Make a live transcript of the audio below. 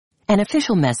An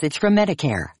official message from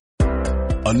Medicare.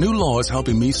 A new law is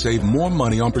helping me save more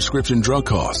money on prescription drug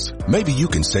costs. Maybe you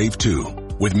can save too.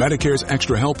 With Medicare's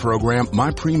Extra Help program,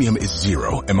 my premium is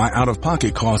zero and my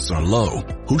out-of-pocket costs are low.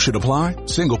 Who should apply?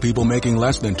 Single people making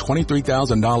less than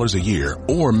 $23,000 a year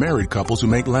or married couples who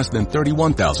make less than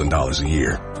 $31,000 a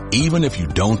year. Even if you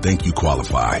don't think you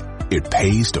qualify, it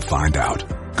pays to find out.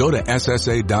 Go to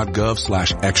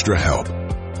ssa.gov/extra help.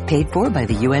 Paid for by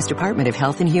the U.S. Department of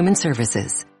Health and Human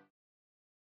Services.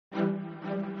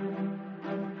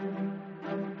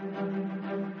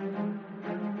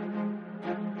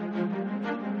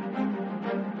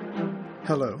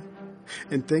 Hello,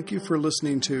 and thank you for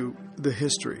listening to The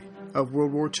History of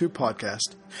World War II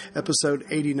podcast, episode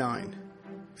 89,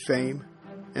 Fame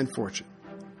and Fortune.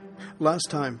 Last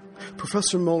time,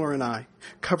 Professor Moeller and I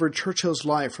covered Churchill's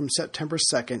life from September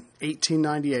 2nd,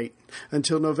 1898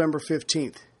 until November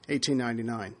 15th,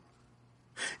 1899.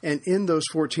 And in those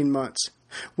 14 months,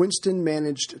 Winston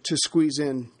managed to squeeze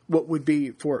in what would be,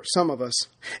 for some of us,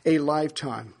 a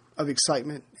lifetime of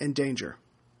excitement and danger.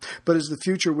 But as the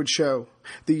future would show,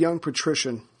 the young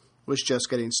patrician was just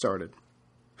getting started.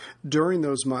 During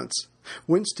those months,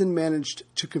 Winston managed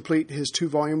to complete his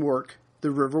 2-volume work, The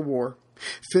River War,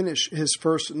 finish his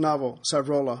first novel,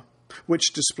 Savrola,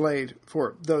 which displayed,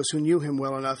 for those who knew him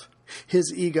well enough,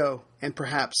 his ego and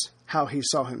perhaps how he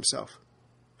saw himself.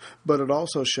 But it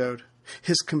also showed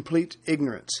his complete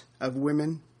ignorance of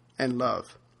women and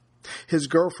love. His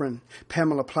girlfriend,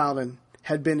 Pamela Plowden,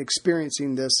 had been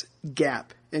experiencing this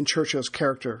gap in Churchill's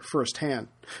character firsthand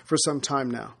for some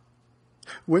time now.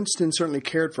 Winston certainly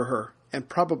cared for her and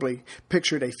probably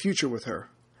pictured a future with her,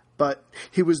 but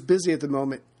he was busy at the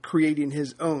moment creating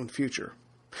his own future,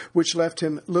 which left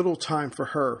him little time for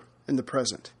her in the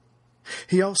present.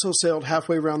 He also sailed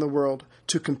halfway around the world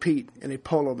to compete in a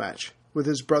polo match with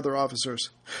his brother officers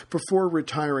before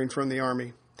retiring from the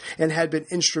army, and had been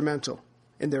instrumental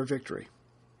in their victory.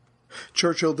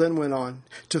 Churchill then went on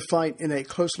to fight in a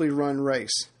closely run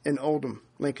race in Oldham,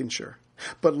 Lincolnshire,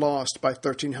 but lost by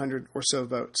 1,300 or so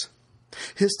votes.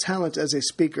 His talent as a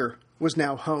speaker was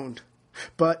now honed,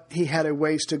 but he had a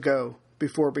ways to go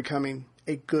before becoming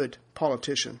a good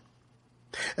politician.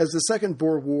 As the Second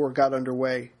Boer War got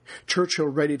underway, Churchill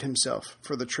readied himself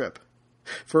for the trip.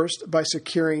 First, by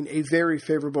securing a very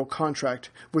favorable contract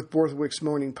with Borthwick's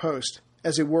Morning Post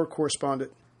as a war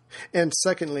correspondent, and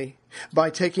secondly, by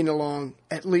taking along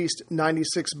at least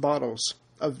 96 bottles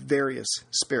of various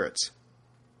spirits.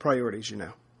 Priorities, you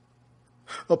know.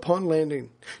 Upon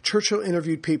landing, Churchill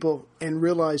interviewed people and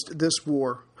realized this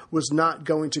war was not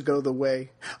going to go the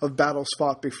way of battles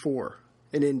fought before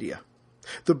in India.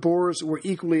 The Boers were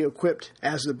equally equipped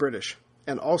as the British,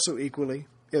 and also equally,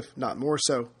 if not more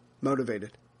so,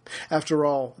 motivated. After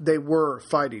all, they were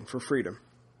fighting for freedom.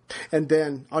 And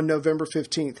then, on November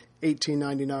 15th,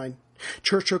 1899,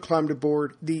 Churchill climbed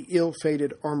aboard the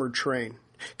ill-fated armored train,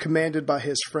 commanded by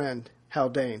his friend,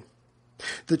 Haldane.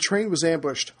 The train was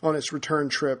ambushed on its return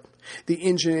trip. The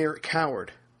engineer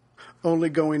cowered, only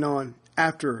going on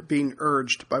after being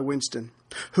urged by Winston,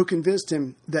 who convinced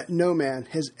him that no man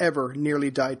has ever nearly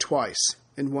died twice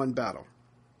in one battle.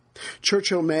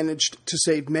 Churchill managed to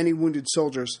save many wounded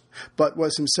soldiers, but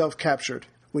was himself captured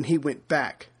when he went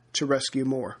back to rescue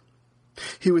more.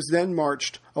 He was then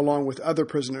marched, along with other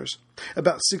prisoners,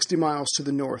 about 60 miles to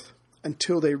the north,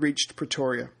 until they reached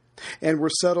Pretoria, and were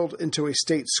settled into a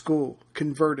state school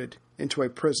converted into a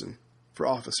prison for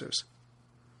officers.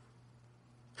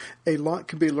 A lot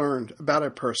can be learned about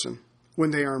a person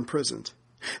when they are imprisoned.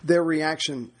 Their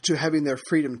reaction to having their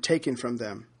freedom taken from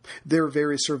them, their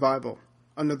very survival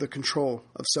under the control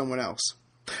of someone else,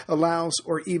 allows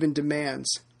or even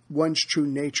demands one's true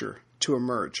nature to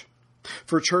emerge.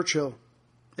 For Churchill,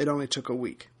 it only took a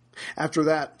week. After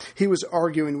that, he was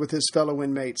arguing with his fellow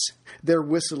inmates, their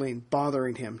whistling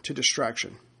bothering him to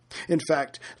distraction. In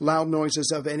fact, loud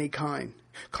noises of any kind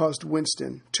caused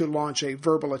Winston to launch a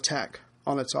verbal attack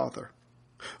on its author.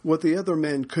 What the other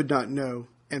men could not know,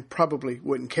 and probably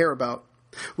wouldn't care about,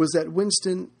 was that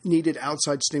Winston needed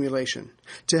outside stimulation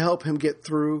to help him get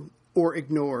through or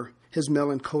ignore his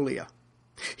melancholia.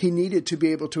 He needed to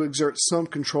be able to exert some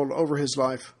control over his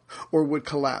life, or would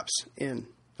collapse in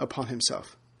upon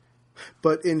himself.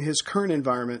 But in his current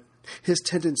environment, his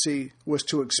tendency was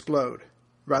to explode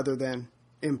rather than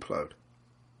implode.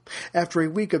 After a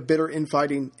week of bitter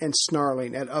infighting and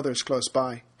snarling at others close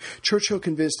by, Churchill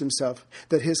convinced himself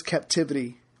that his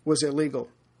captivity was illegal,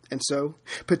 and so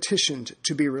petitioned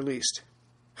to be released.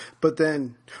 But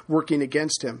then, working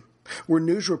against him, were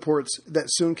news reports that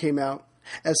soon came out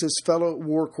as his fellow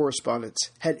war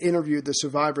correspondents had interviewed the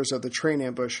survivors of the train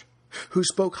ambush who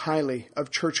spoke highly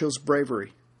of Churchill's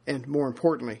bravery and, more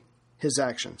importantly, his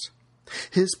actions.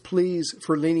 His pleas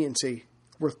for leniency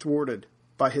were thwarted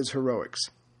by his heroics.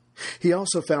 He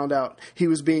also found out he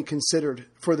was being considered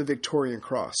for the Victorian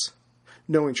Cross.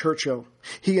 Knowing Churchill,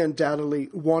 he undoubtedly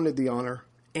wanted the honor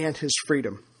and his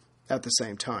freedom at the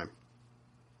same time.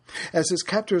 As his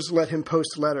captors let him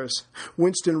post letters,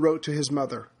 Winston wrote to his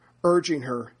mother, urging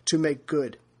her to make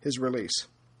good his release.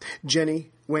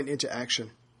 Jenny went into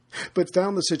action, but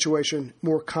found the situation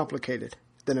more complicated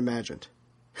than imagined.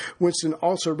 Winston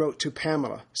also wrote to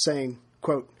Pamela, saying,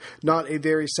 quote, "Not a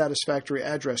very satisfactory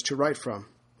address to write from,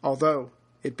 although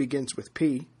it begins with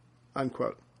P,"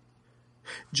 unquote.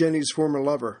 Jenny's former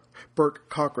lover, Burke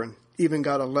Cochran, even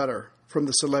got a letter from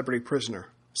the celebrity prisoner,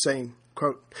 saying,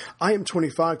 quote, "I am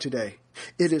 25 today.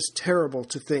 It is terrible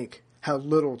to think how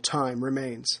little time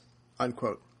remains,"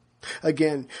 unquote.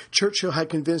 Again, Churchill had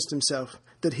convinced himself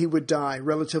that he would die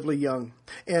relatively young,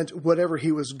 and whatever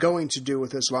he was going to do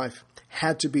with his life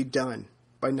had to be done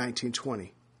by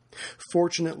 1920.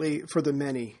 Fortunately for the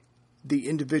many, the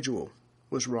individual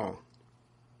was wrong.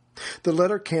 The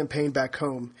letter campaign back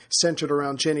home, centered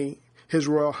around Jenny, His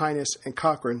Royal Highness, and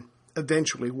Cochrane,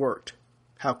 eventually worked.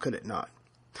 How could it not?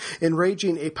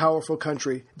 Enraging a powerful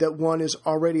country that one is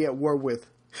already at war with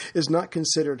is not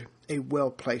considered a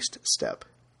well-placed step.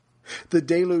 The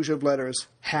deluge of letters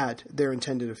had their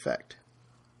intended effect.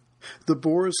 The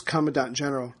Boers' Commandant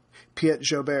General, Piet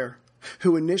Joubert,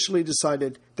 who initially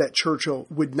decided that Churchill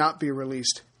would not be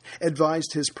released,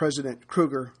 advised his President,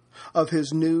 Kruger, of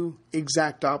his new,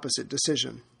 exact opposite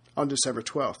decision on December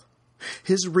 12th.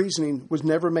 His reasoning was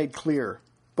never made clear,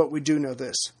 but we do know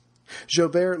this.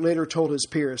 Joubert later told his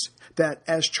peers that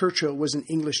as Churchill was an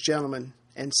English gentleman,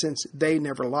 and since they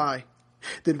never lie,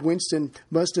 then Winston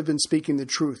must have been speaking the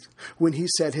truth when he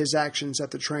said his actions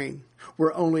at the train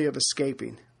were only of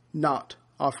escaping, not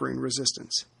offering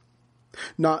resistance.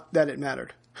 Not that it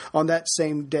mattered. On that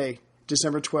same day,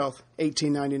 December 12,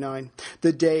 1899,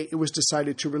 the day it was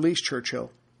decided to release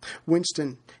Churchill,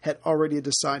 Winston had already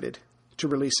decided to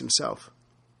release himself.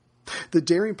 The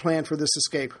daring plan for this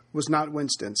escape was not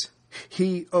Winston's.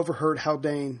 He overheard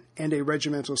Haldane and a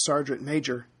regimental sergeant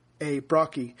major, A.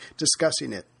 Brocky,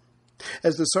 discussing it.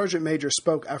 As the sergeant major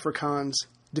spoke Afrikaans,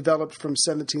 developed from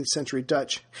 17th century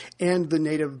Dutch, and the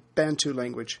native Bantu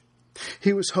language,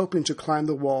 he was hoping to climb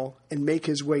the wall and make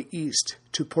his way east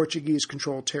to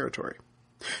Portuguese-controlled territory.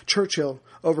 Churchill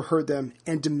overheard them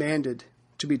and demanded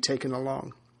to be taken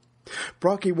along.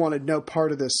 Brocky wanted no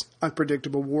part of this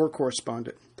unpredictable war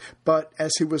correspondent, but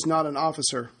as he was not an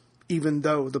officer, even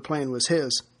though the plan was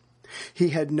his, he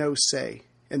had no say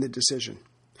in the decision.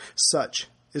 Such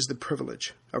is the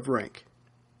privilege of rank.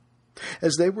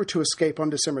 As they were to escape on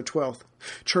December 12th,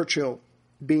 Churchill,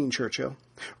 being Churchill,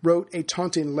 wrote a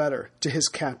taunting letter to his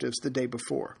captives the day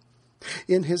before.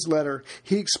 In his letter,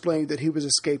 he explained that he was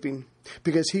escaping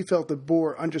because he felt the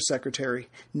Boer undersecretary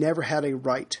never had a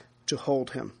right to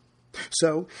hold him.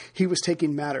 So he was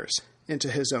taking matters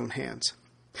into his own hands.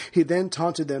 He then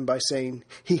taunted them by saying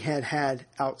he had had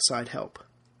outside help.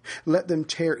 Let them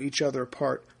tear each other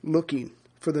apart looking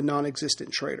for the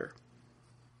non-existent traitor.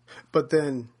 But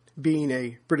then, being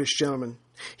a British gentleman,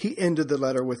 he ended the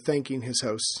letter with thanking his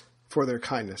hosts for their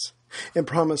kindness and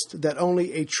promised that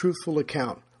only a truthful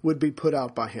account would be put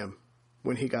out by him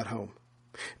when he got home.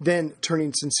 Then,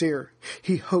 turning sincere,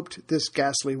 he hoped this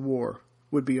ghastly war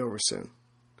would be over soon.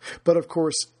 But of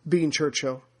course, being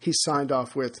Churchill, he signed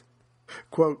off with,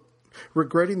 quote,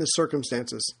 "Regretting the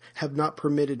circumstances have not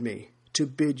permitted me to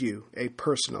bid you a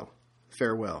personal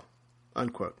farewell,"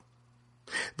 unquote.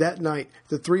 That night,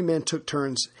 the three men took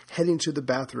turns heading to the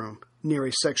bathroom near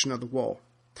a section of the wall.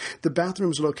 The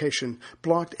bathroom's location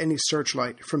blocked any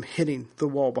searchlight from hitting the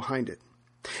wall behind it,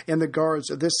 and the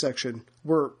guards of this section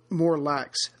were more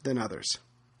lax than others.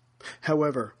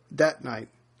 However, that night,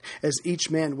 as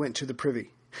each man went to the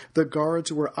privy, the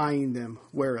guards were eyeing them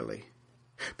warily.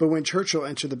 But when Churchill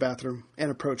entered the bathroom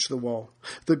and approached the wall,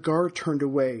 the guard turned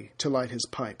away to light his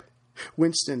pipe.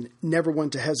 Winston, never one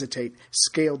to hesitate,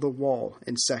 scaled the wall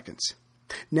in seconds.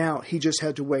 Now he just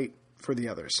had to wait for the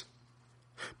others.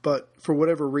 But for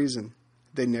whatever reason,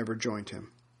 they never joined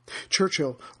him.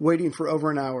 Churchill, waiting for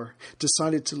over an hour,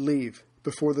 decided to leave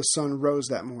before the sun rose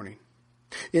that morning.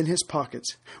 In his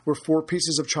pockets were 4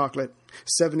 pieces of chocolate,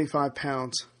 75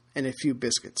 pounds, and a few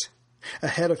biscuits.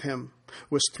 Ahead of him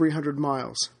was 300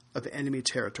 miles of enemy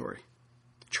territory.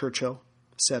 Churchill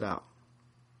set out.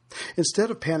 Instead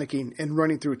of panicking and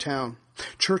running through town,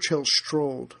 Churchill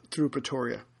strolled through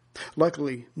Pretoria.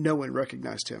 Luckily, no one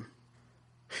recognized him.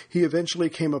 He eventually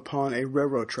came upon a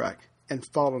railroad track and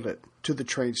followed it to the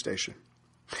train station.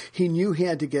 He knew he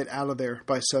had to get out of there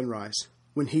by sunrise,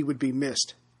 when he would be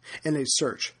missed, and a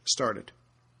search started.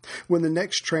 When the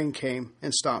next train came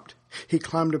and stopped, he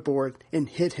climbed aboard and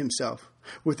hid himself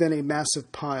within a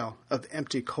massive pile of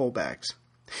empty coal bags.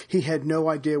 He had no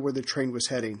idea where the train was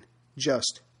heading,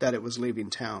 just that it was leaving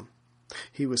town.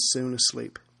 He was soon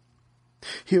asleep.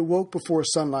 He awoke before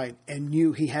sunlight and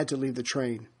knew he had to leave the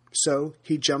train. So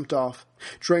he jumped off,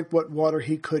 drank what water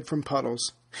he could from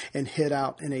puddles, and hid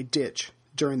out in a ditch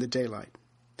during the daylight.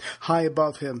 High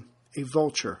above him, a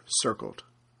vulture circled,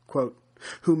 quote,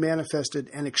 "who manifested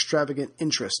an extravagant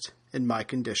interest in my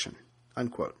condition,"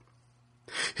 unquote.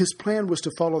 His plan was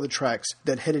to follow the tracks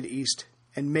that headed east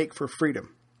and make for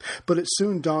freedom, but it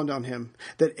soon dawned on him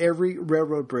that every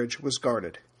railroad bridge was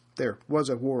guarded. There was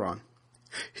a war on.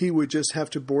 He would just have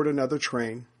to board another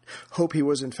train, hope he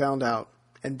wasn't found out,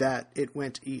 and that it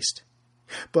went east.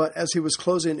 But as he was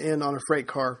closing in on a freight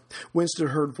car, Winston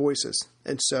heard voices,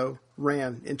 and so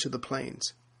ran into the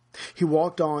plains. He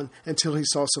walked on until he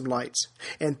saw some lights,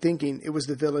 and thinking it was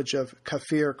the village of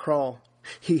Kafir Kral,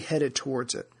 he headed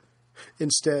towards it.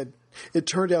 Instead, it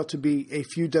turned out to be a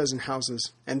few dozen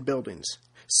houses and buildings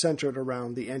centered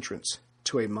around the entrance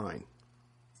to a mine.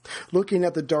 Looking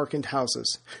at the darkened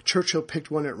houses, Churchill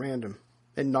picked one at random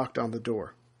and knocked on the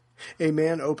door. A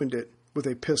man opened it with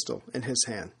a pistol in his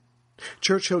hand.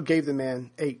 Churchill gave the man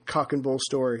a cock-and-bull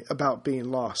story about being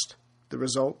lost. The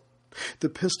result? The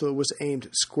pistol was aimed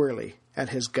squarely at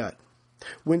his gut.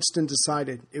 Winston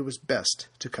decided it was best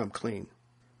to come clean.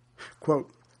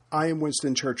 Quote, "I am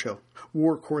Winston Churchill,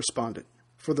 war correspondent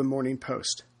for the Morning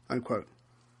Post," unquote.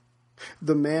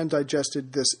 The man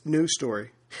digested this news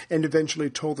story and eventually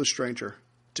told the stranger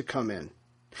to come in.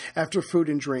 After food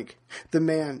and drink,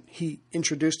 he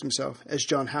introduced himself as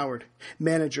John Howard,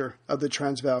 manager of the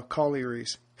Transvaal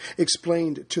Collieries,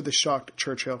 explained to the shocked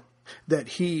Churchill that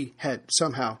he had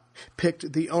somehow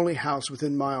picked the only house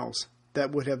within miles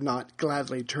that would have not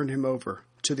gladly turned him over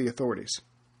to the authorities.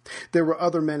 There were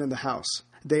other men in the house.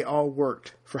 They all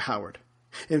worked for Howard.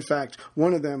 In fact,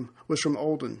 one of them was from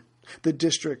Olden, the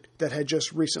district that had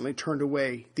just recently turned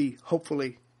away the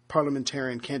hopefully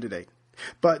parliamentarian candidate.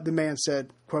 But the man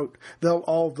said, quote, "they'll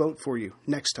all vote for you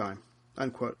next time,"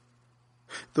 unquote.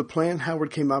 The plan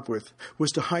Howard came up with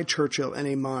was to hide Churchill in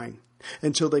a mine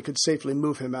until they could safely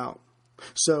move him out.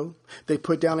 So they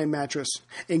put down a mattress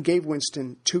and gave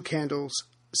Winston 2 candles,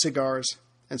 cigars,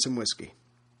 and some whiskey.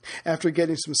 After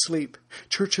getting some sleep,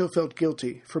 Churchill felt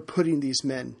guilty for putting these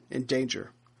men in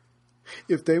danger.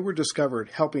 If they were discovered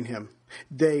helping him,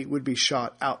 they would be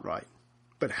shot outright.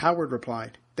 But Howard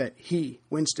replied that he,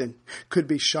 Winston, could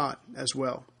be shot as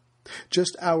well.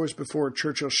 Just hours before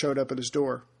Churchill showed up at his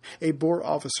door, a Boer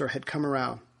officer had come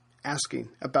around asking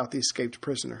about the escaped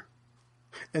prisoner.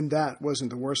 And that wasn't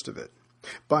the worst of it.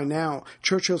 By now,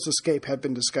 Churchill's escape had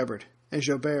been discovered, and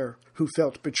Joubert, who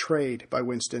felt betrayed by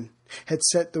Winston, had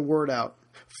set the word out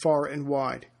far and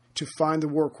wide to find the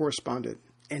war correspondent,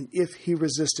 and if he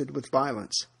resisted with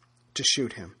violence, to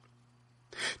shoot him.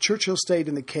 Churchill stayed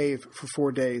in the cave for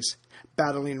 4 days,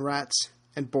 battling rats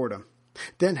and boredom.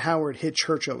 Then Howard hid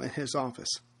Churchill in his office.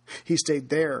 He stayed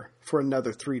there for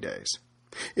another 3 days.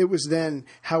 It was then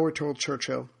Howard told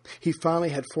Churchill he finally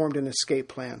had formed an escape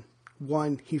plan,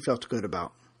 one he felt good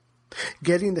about.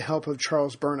 Getting the help of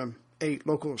Charles Burnham, a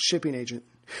local shipping agent,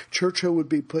 Churchill would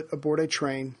be put aboard a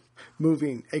train,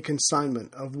 moving a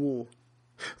consignment of wool.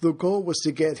 The goal was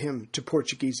to get him to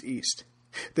Portuguese East.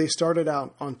 They started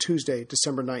out on Tuesday,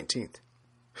 December 19th.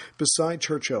 Beside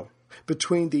Churchill,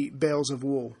 between the bales of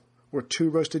wool, were 2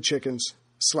 roasted chickens,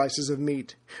 slices of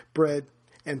meat, bread,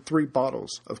 and 3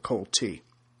 bottles of cold tea.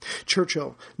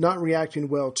 Churchill, not reacting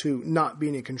well to not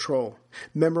being in control,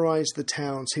 memorized the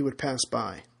towns he would pass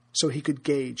by so he could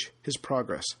gauge his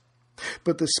progress.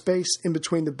 But the space in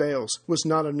between the bales was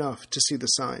not enough to see the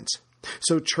signs.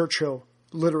 So Churchill,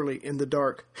 literally in the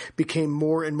dark, became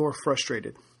more and more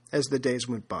frustrated as the days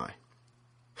went by.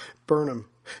 Burnham,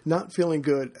 not feeling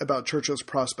good about Churchill's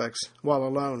prospects while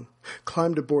alone,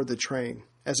 climbed aboard the train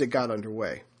as it got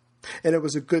underway. And it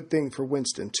was a good thing for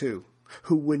Winston, too,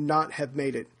 who would not have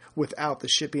made it without the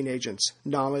shipping agent's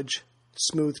knowledge,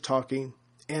 smooth talking,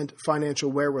 and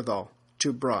financial wherewithal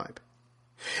to bribe.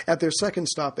 At their second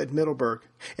stop at Middleburg,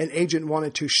 an agent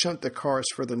wanted to shunt the cars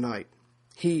for the night.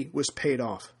 He was paid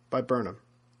off by Burnham.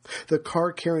 The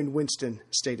car carrying Winston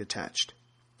stayed attached.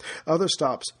 Other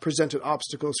stops presented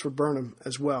obstacles for Burnham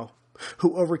as well,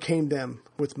 who overcame them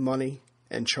with money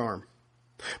and charm.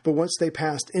 But once they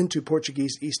passed into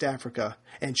Portuguese East Africa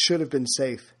and should have been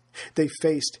safe, they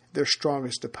faced their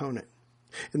strongest opponent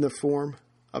in the form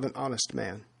of an honest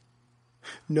man.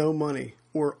 No money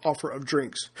or offer of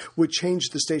drinks would change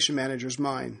the station manager's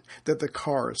mind that the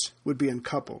cars would be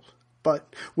uncoupled,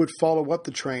 but would follow up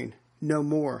the train no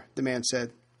more, the man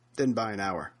said, than by an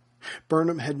hour.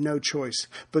 Burnham had no choice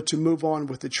but to move on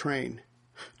with the train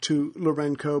to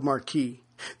Lourenço Marques,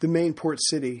 the main port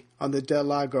city on the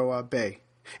Delagoa Bay,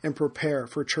 and prepare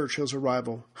for Churchill's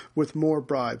arrival with more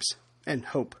bribes and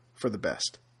hope for the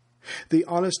best. The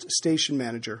honest station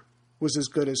manager was as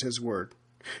good as his word.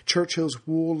 Churchill's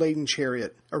wool-laden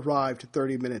chariot arrived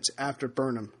 30 minutes after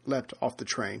Burnham leapt off the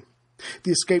train.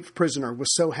 The escaped prisoner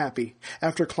was so happy,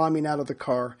 after climbing out of the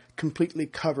car, completely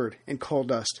covered in coal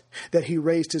dust, that he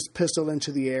raised his pistol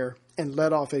into the air and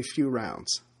let off a few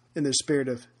rounds, in the spirit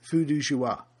of feu de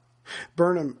joie.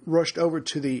 Burnham rushed over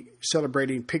to the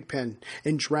celebrating Pigpen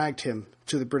and dragged him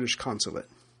to the British consulate.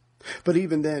 But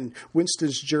even then,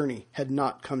 Winston's journey had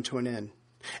not come to an end.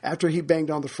 After he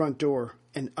banged on the front door,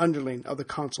 an underling of the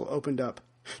consul opened up,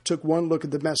 took one look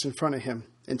at the mess in front of him,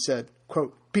 and said,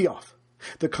 quote, "Be off.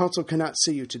 The consul cannot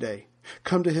see you today.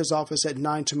 Come to his office at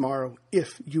 9 tomorrow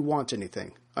if you want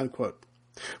anything," unquote.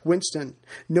 Winston,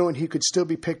 knowing he could still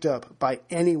be picked up by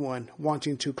anyone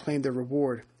wanting to claim their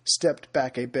reward, stepped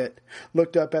back a bit,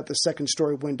 looked up at the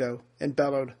second-story window, and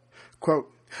bellowed,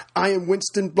 quote, "I am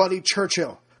Winston Bloody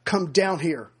Churchill. Come down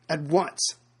here at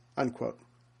once," unquote.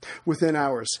 Within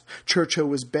hours, Churchill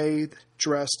was bathed,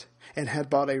 dressed, and had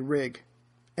bought a rig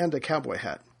and a cowboy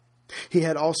hat. He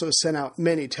had also sent out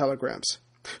many telegrams.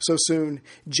 So soon,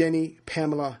 Jenny,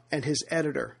 Pamela, and his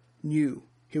editor knew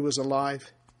he was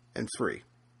alive and free.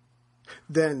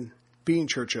 Then, being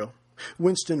Churchill,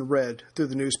 Winston read through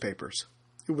the newspapers.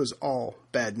 It was all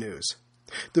bad news.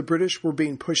 The British were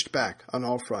being pushed back on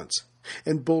all fronts,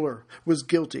 and Buller was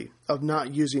guilty of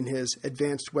not using his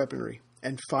advanced weaponry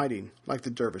and fighting like the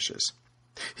dervishes.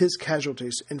 His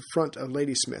casualties in front of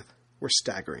Ladysmith were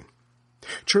staggering.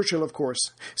 Churchill, of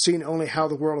course, seeing only how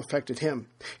the world affected him,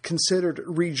 considered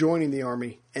rejoining the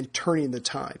army and turning the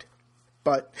tide.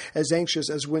 But, as anxious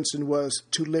as Winston was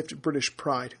to lift British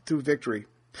pride through victory,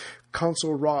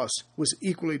 Consul Ross was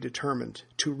equally determined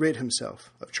to rid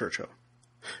himself of Churchill,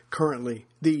 currently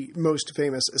the most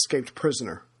famous escaped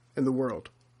prisoner in the world.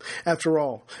 After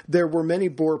all, there were many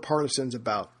Boer partisans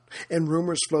about, and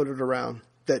rumors floated around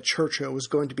that Churchill was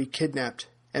going to be kidnapped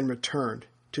and returned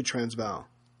to Transvaal.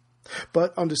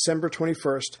 But on December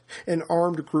 21st, an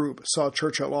armed group saw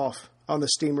Churchill off on the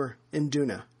steamer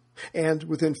Induna, and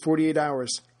within 48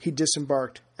 hours he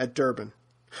disembarked at Durban,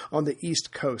 on the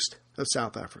east coast of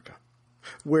South Africa,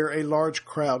 where a large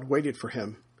crowd waited for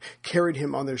him, carried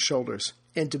him on their shoulders,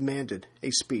 and demanded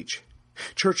a speech.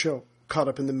 Churchill, caught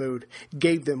up in the mood,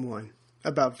 gave them one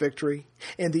about victory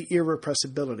and the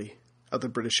irrepressibility of the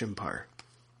British Empire.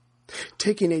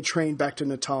 Taking a train back to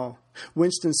Natal,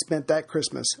 Winston spent that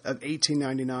Christmas of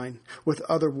 1899 with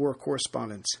other war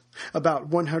correspondents, about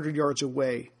 100 yards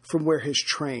away from where his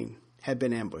train had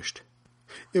been ambushed.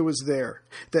 It was there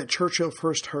that Churchill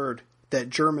first heard that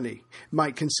Germany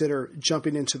might consider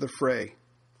jumping into the fray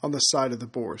on the side of the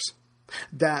Boers.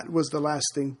 That was the last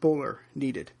thing Buller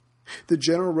needed. The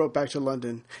general wrote back to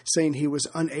London saying he was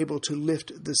unable to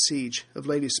lift the siege of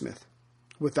Ladysmith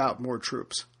without more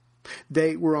troops.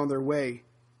 They were on their way,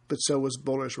 but so was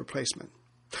Buller's replacement.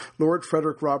 Lord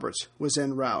Frederick Roberts was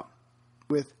en route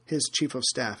with his chief of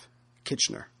staff,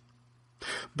 Kitchener.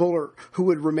 Buller, who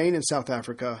would remain in South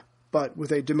Africa, but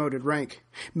with a demoted rank,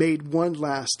 made one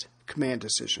last command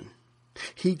decision.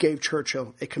 He gave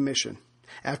Churchill a commission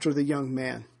after the young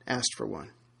man asked for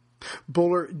one.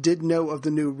 Buller did know of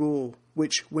the new rule,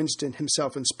 which Winston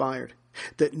himself inspired,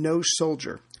 that no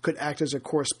soldier could act as a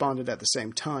correspondent at the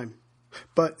same time.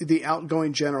 But the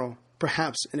outgoing general,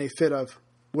 perhaps in a fit of,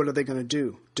 "What are they going to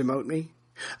do, demote me?"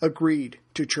 agreed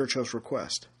to Churchill's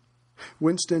request.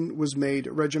 Winston was made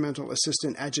regimental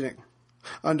assistant adjutant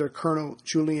under Colonel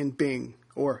Julian Byng,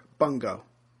 or Bungo,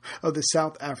 of the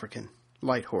South African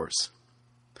Light Horse.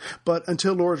 But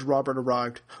until Lord Robert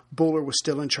arrived, Buller was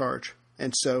still in charge,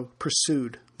 and so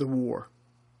pursued the war,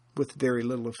 with very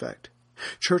little effect.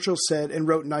 Churchill said and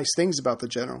wrote nice things about the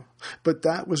general, but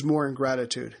that was more in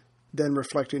gratitude than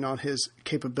reflecting on his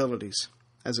capabilities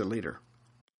as a leader.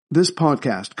 This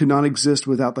podcast could not exist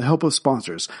without the help of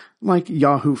sponsors like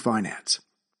Yahoo Finance.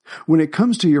 When it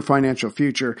comes to your financial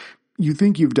future, you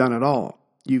think you've done it all.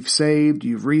 You've saved,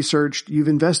 you've researched, you've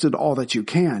invested all that you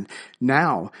can.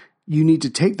 Now, you need to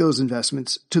take those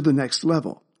investments to the next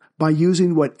level by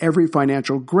using what every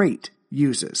financial great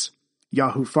uses,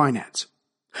 Yahoo Finance.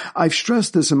 I've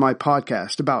stressed this in my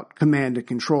podcast about command and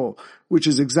control, which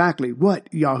is exactly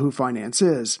what Yahoo Finance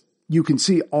is. You can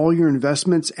see all your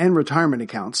investments and retirement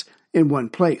accounts in one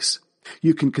place.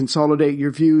 You can consolidate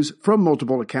your views from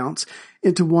multiple accounts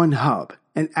into one hub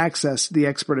and access the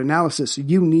expert analysis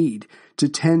you need to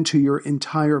tend to your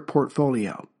entire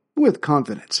portfolio with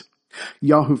confidence.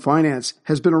 Yahoo Finance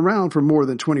has been around for more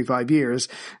than 25 years,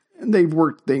 and they've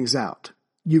worked things out.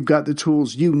 You've got the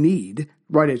tools you need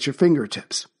right at your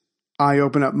fingertips. I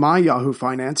open up my Yahoo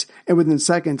Finance, and within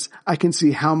seconds, I can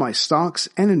see how my stocks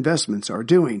and investments are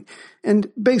doing.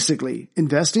 And basically,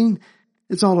 investing,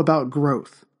 it's all about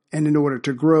growth. And in order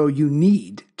to grow, you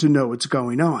need to know what's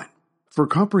going on. For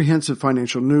comprehensive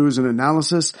financial news and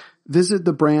analysis, visit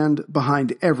the brand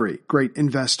behind every great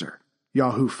investor,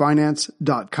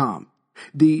 yahoofinance.com.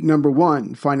 The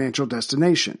 #1 financial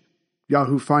destination,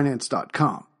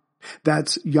 yahoofinance.com.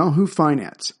 That's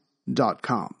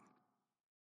yahoofinance.com.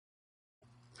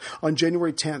 On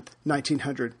January 10th,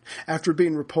 1900, after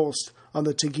being repulsed on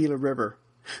the Tugela River,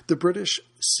 the British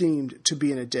seemed to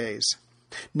be in a daze.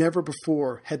 Never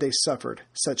before had they suffered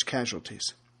such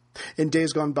casualties. In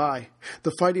days gone by,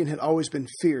 the fighting had always been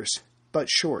fierce, but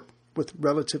short, with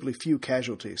relatively few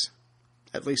casualties,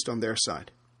 at least on their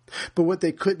side. But what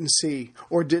they couldn't see,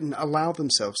 or didn't allow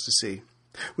themselves to see,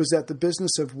 was that the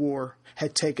business of war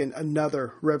had taken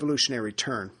another revolutionary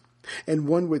turn, and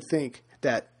one would think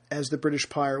that, as the British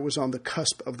Empire was on the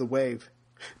cusp of the wave,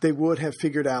 they would have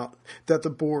figured out that the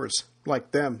Boers,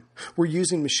 like them, were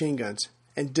using machine guns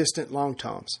and distant long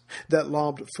toms that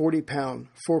lobbed 40-pound,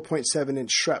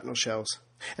 4.7-inch shrapnel shells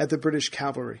at the British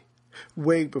cavalry,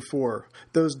 way before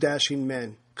those dashing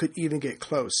men could even get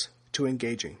close to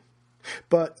engaging.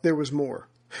 But there was more.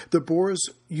 The Boers,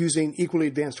 using equally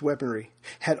advanced weaponry,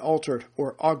 had altered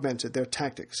or augmented their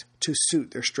tactics to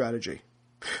suit their strategy.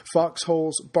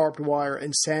 Foxholes, barbed wire,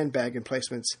 and sandbag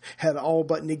emplacements had all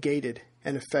but negated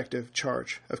an effective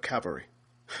charge of cavalry.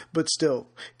 But still,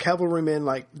 cavalrymen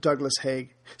like Douglas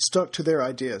Haig stuck to their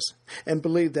ideas and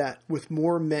believed that with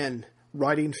more men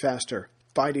riding faster,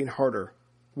 fighting harder,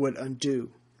 would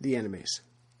undo the enemies.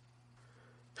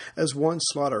 As one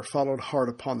slaughter followed hard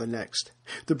upon the next,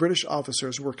 the British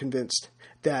officers were convinced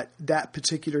that that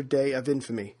particular day of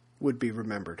infamy would be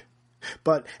remembered.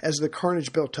 But as the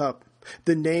carnage built up,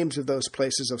 the names of those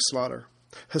places of slaughter,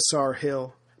 Hussar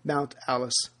Hill, Mount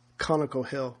Alice, Conical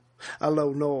Hill,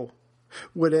 Aloe Knoll,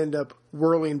 would end up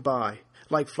whirling by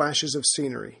like flashes of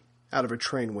scenery out of a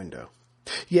train window.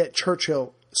 Yet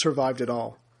Churchill survived it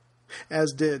all,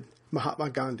 as did Mahatma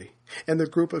Gandhi and the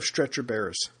group of stretcher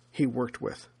bearers he worked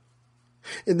with.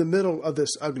 In the middle of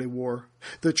this ugly war,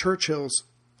 the Churchills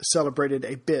celebrated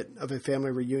a bit of a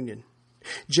family reunion.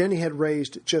 Jenny had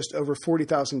raised just over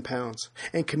 40,000 pounds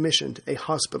and commissioned a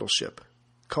hospital ship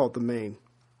called the Maine.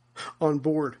 On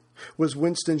board was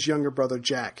Winston's younger brother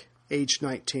Jack, aged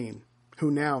 19,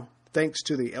 who now, thanks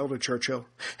to the elder Churchill,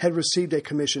 had received a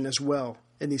commission as well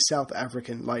in the South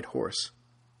African Light Horse.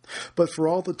 But for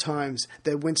all the times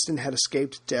that Winston had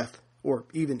escaped death or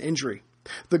even injury,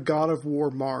 the god of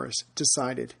war Mars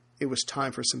decided it was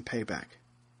time for some payback.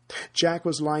 Jack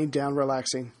was lying down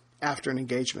relaxing after an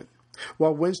engagement,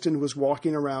 while Winston was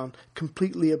walking around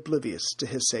completely oblivious to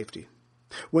his safety,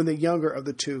 when the younger of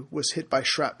the two was hit by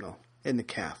shrapnel in the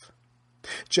calf.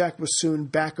 Jack was soon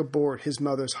back aboard his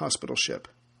mother's hospital ship,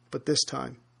 but this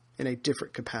time in a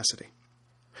different capacity.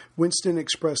 Winston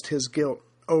expressed his guilt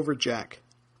over Jack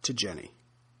to Jenny.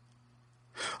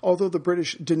 Although the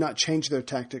British did not change their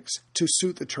tactics to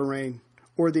suit the terrain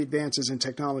or the advances in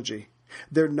technology,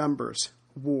 their numbers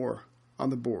wore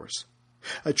on the Boers.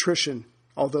 Attrition,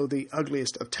 although the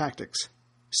ugliest of tactics,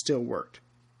 still worked.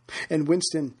 And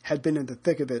Winston had been in the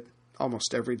thick of it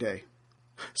almost every day.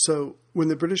 So, when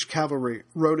the British cavalry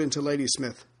rode into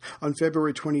Ladysmith on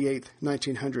February 28,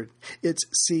 1900, its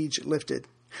siege lifted,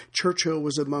 Churchill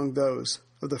was among those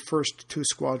of the first two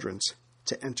squadrons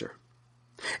to enter.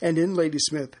 And in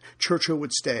Ladysmith, Churchill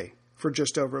would stay for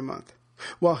just over a month,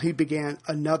 while he began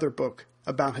another book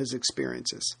about his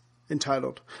experiences,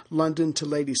 entitled London to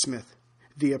Ladysmith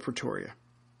via Pretoria.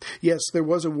 Yes, there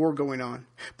was a war going on,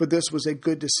 but this was a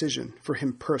good decision for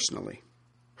him personally.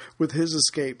 With his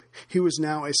escape, he was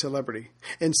now a celebrity,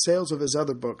 and sales of his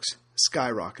other books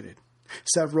skyrocketed.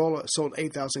 Savrola sold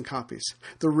 8,000 copies,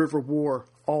 The River War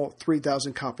all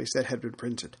 3,000 copies that had been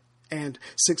printed, and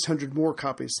 600 more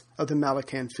copies of the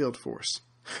Malacan Field Force.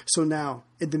 So now,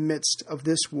 in the midst of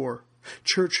this war,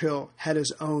 Churchill had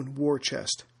his own war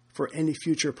chest for any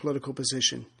future political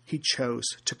position he chose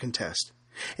to contest,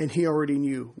 and he already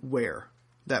knew where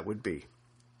that would be.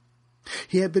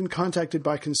 He had been contacted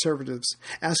by conservatives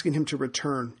asking him to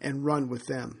return and run with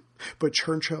them, but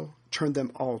Churchill turned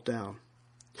them all down.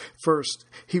 First,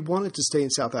 he wanted to stay in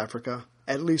South Africa,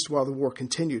 at least while the war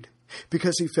continued,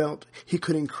 because he felt he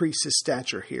could increase his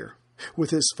stature here,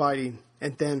 with his fighting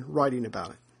and then writing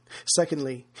about it.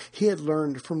 Secondly, he had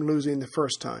learned from losing the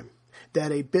first time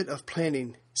that a bit of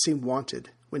planning seemed wanted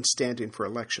when standing for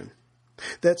election.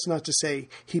 That's not to say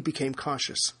he became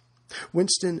cautious.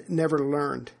 Winston never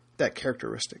learned that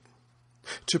characteristic.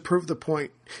 To prove the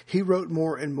point, he wrote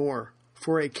more and more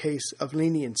for a case of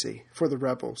leniency for the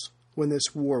rebels when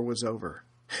this war was over.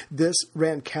 This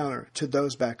ran counter to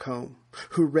those back home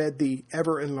who read the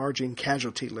ever-enlarging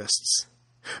casualty lists.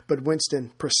 But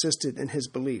Winston persisted in his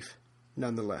belief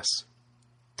nonetheless.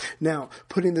 Now,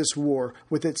 putting this war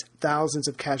with its thousands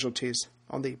of casualties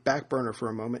on the back burner for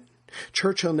a moment,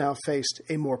 Churchill now faced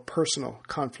a more personal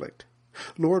conflict.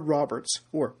 Lord Roberts,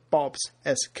 or Bobs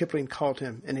as Kipling called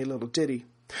him in a little ditty,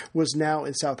 was now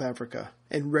in South Africa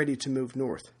and ready to move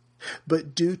north.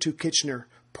 But due to Kitchener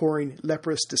pouring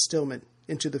leprous distilment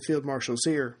into the Field Marshal's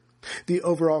ear, the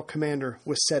overall commander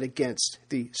was set against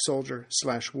the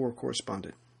soldier/war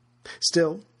correspondent.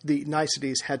 Still, the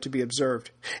niceties had to be observed,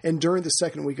 and during the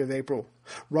second week of April,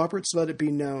 Roberts let it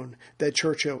be known that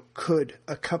Churchill could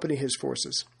accompany his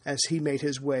forces as he made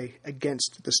his way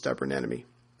against the stubborn enemy.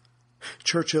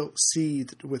 Churchill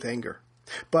seethed with anger,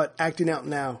 but acting out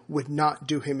now would not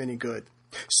do him any good,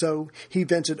 so he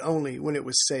vented only when it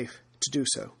was safe to do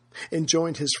so, and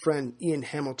joined his friend Ian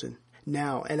Hamilton,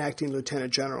 now an acting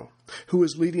lieutenant general, who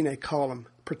was leading a column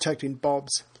protecting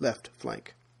Bob's left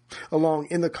flank. Along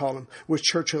in the column was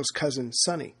Churchill's cousin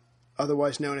Sonny,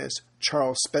 otherwise known as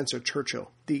Charles Spencer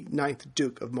Churchill, the 9th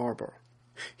Duke of Marlborough.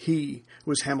 He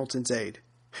was Hamilton's aide.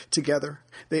 Together,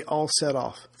 they all set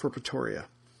off for Pretoria.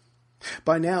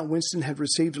 By now, Winston had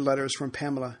received letters from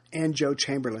Pamela and Joe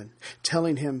Chamberlain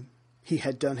telling him he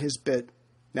had done his bit,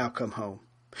 now come home.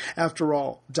 After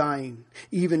all, dying,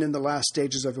 even in the last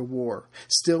stages of a war,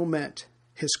 still meant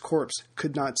his corpse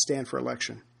could not stand for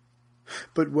election.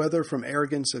 But whether from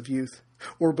arrogance of youth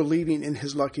or believing in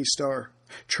his lucky star,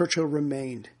 Churchill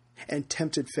remained and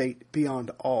tempted fate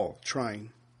beyond all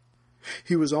trying.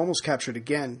 He was almost captured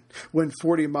again when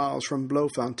 40 miles from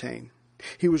Bloemfontein,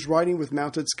 he was riding with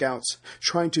mounted scouts,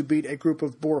 trying to beat a group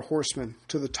of Boer horsemen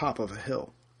to the top of a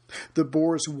hill. The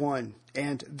Boers won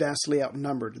and vastly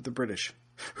outnumbered the British,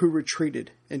 who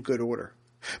retreated in good order.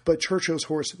 But Churchill's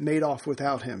horse made off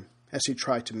without him as he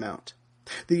tried to mount.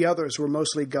 The others were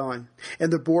mostly gone,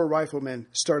 and the Boer riflemen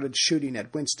started shooting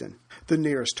at Winston, the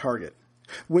nearest target.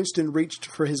 Winston reached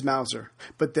for his Mauser,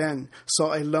 but then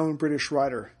saw a lone British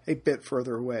rider a bit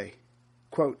further away.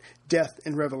 Quote, "Death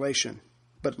in Revelation,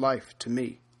 but life to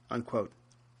me," unquote.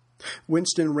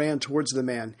 Winston ran towards the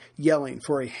man, yelling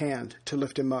for a hand to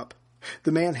lift him up.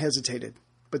 The man hesitated,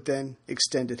 but then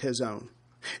extended his own.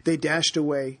 They dashed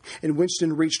away, and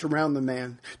Winston reached around the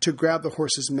man to grab the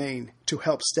horse's mane to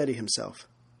help steady himself.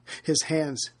 His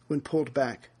hands, when pulled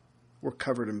back, were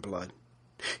covered in blood.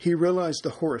 He realized the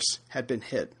horse had been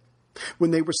hit. When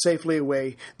they were safely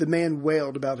away, the man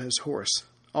wailed about his horse,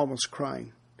 almost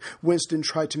crying. Winston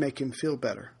tried to make him feel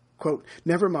better. Quote,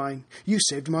 "Never mind, you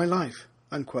saved my life,"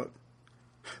 unquote.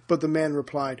 But the man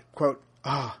replied, quote,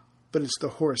 "But it's the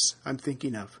horse I'm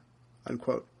thinking of,"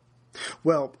 unquote.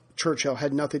 Well, Churchill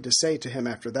had nothing to say to him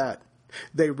after that.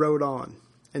 They rode on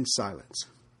in silence.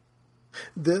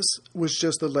 This was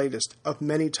just the latest of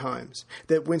many times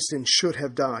that Winston should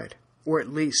have died, or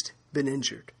at least been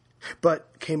injured,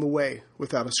 but came away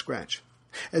without a scratch,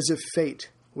 as if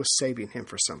fate was saving him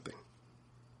for something.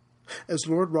 As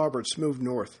Lord Roberts moved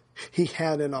north, he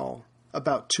had in all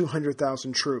about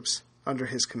 200,000 troops under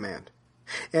his command.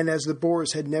 And as the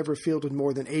Boers had never fielded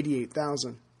more than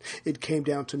 88,000, it came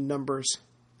down to numbers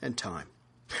and time.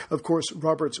 Of course,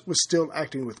 Roberts was still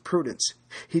acting with prudence.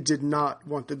 He did not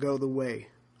want to go the way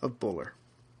of Buller.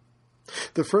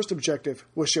 The first objective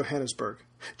was Johannesburg,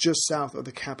 just south of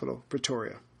the capital,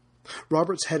 Pretoria.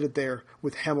 Roberts headed there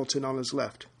with Hamilton on his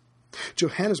left.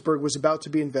 Johannesburg was about to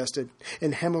be invested,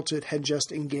 and Hamilton had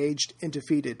just engaged and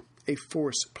defeated a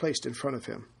force placed in front of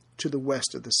him to the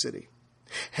west of the city.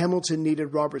 Hamilton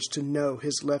needed Roberts to know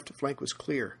his left flank was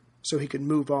clear so he could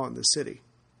move on the city.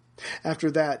 After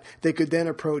that, they could then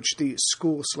approach the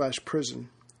school/prison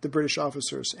the British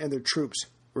officers and their troops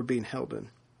were being held in.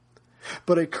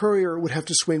 But a courier would have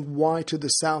to swing wide to the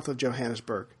south of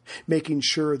Johannesburg, making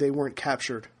sure they weren't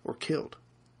captured or killed.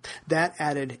 That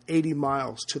added 80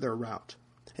 miles to their route,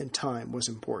 and time was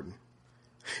important.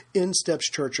 In steps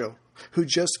Churchill, who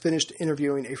just finished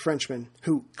interviewing a Frenchman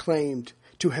who claimed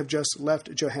to have just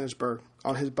left Johannesburg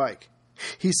on his bike.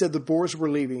 He said the Boers were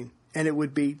leaving, and it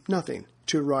would be nothing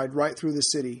to ride right through the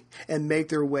city and make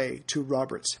their way to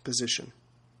Roberts' position.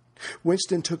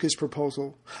 Winston took his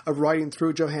proposal of riding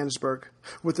through Johannesburg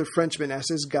with the Frenchman as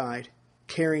his guide,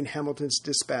 carrying Hamilton's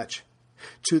dispatch,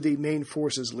 to the main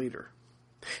forces leader.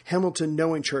 Hamilton,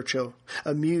 knowing Churchill,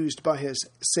 amused by his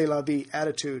c'est la vie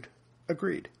attitude,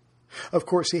 agreed. Of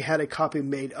course, he had a copy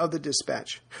made of the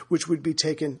dispatch, which would be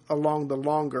taken along the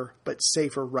longer but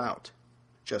safer route,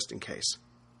 just in case.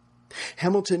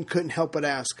 Hamilton couldn't help but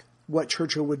ask what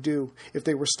Churchill would do if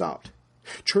they were stopped.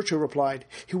 Churchill replied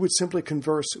he would simply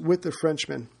converse with the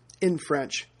Frenchmen in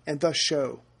French and thus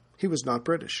show he was not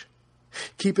British.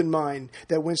 Keep in mind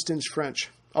that Winston's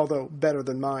French, although better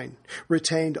than mine,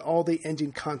 retained all the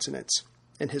ending consonants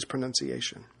in his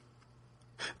pronunciation.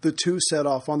 The two set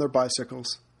off on their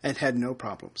bicycles and had no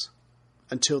problems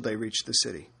until they reached the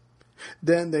city.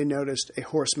 Then they noticed a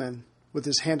horseman with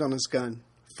his hand on his gun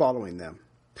following them.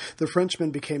 The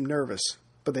Frenchmen became nervous,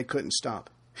 but they couldn't stop.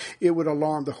 It would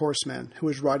alarm the horseman who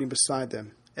was riding beside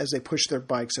them as they pushed their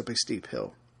bikes up a steep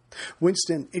hill.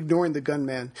 Winston, ignoring the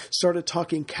gunman, started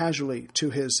talking casually to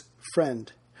his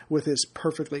friend with his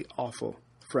perfectly awful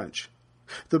French.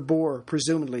 The Boer,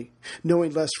 presumably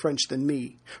knowing less French than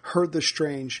me, heard the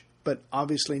strange but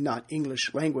obviously not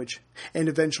English language and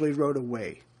eventually rode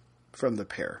away from the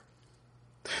pair.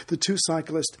 The two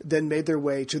cyclists then made their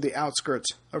way to the outskirts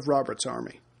of Robert's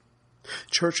army.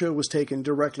 Churchill was taken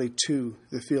directly to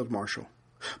the field marshal.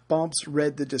 Bobs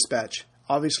read the dispatch,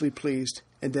 obviously pleased,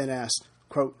 and then asked,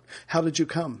 quote, "How did you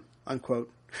come?"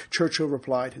 unquote. Churchill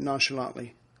replied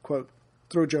nonchalantly, quote,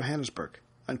 "Through Johannesburg,"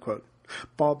 unquote.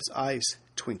 Bob's eyes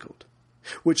twinkled,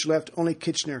 which left only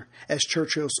Kitchener as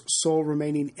Churchill's sole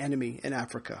remaining enemy in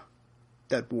Africa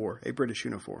that wore a British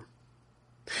uniform.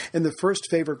 And the first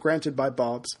favor granted by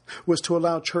Bobs was to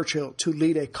allow Churchill to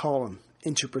lead a column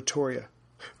into Pretoria,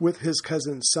 with his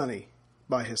cousin Sonny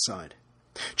by his side.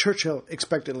 Churchill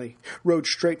expectantly rode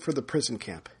straight for the prison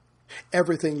camp.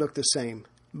 Everything looked the same,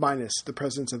 minus the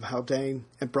presence of Haldane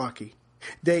and Brocky.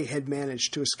 They had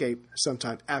managed to escape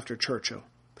sometime after Churchill.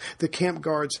 The camp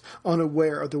guards,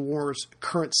 unaware of the war's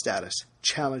current status,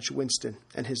 challenged Winston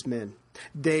and his men.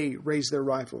 They raised their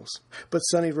rifles, but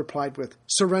Sonny replied with,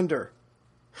 "Surrender!"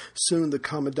 Soon the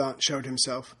commandant showed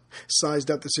himself,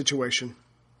 sized up the situation,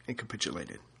 and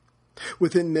capitulated.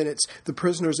 Within minutes, the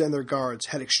prisoners and their guards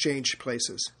had exchanged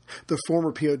places, the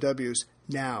former POWs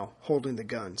now holding the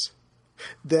guns.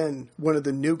 Then one of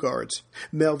the new guards,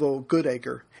 Melville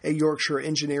Goodacre, a Yorkshire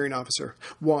engineering officer,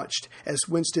 watched as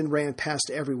Winston ran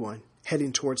past everyone,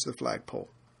 heading towards the flagpole.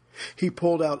 He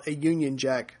pulled out a Union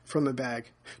Jack from the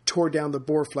bag, tore down the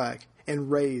Boer flag,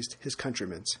 and raised his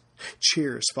countrymen's.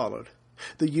 Cheers followed.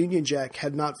 The Union Jack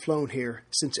had not flown here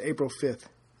since April 5th,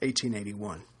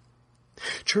 1881.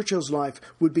 Churchill's life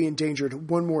would be endangered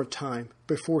one more time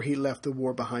before he left the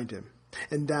war behind him,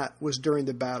 and that was during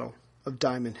the Battle of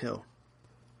Diamond Hill.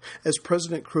 As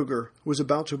President Kruger was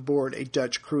about to board a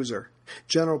Dutch cruiser,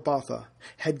 General Botha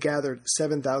had gathered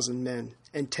 7,000 men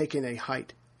and taken a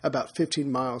height about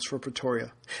 15 miles from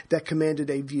Pretoria that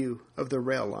commanded a view of the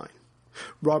rail line.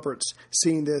 Roberts,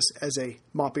 seeing this as a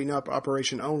mopping-up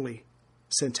operation only,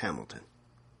 sent Hamilton.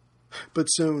 But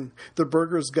soon, the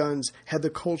Burghers' guns had the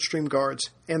Coldstream Guards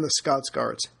and the Scots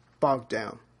Guards bogged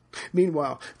down.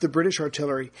 Meanwhile, the British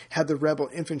artillery had the rebel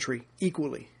infantry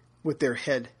equally with their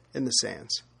head in the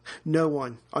sands. No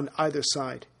one on either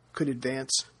side could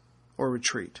advance or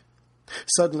retreat.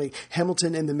 Suddenly,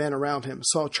 Hamilton and the men around him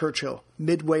saw Churchill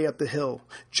midway up the hill,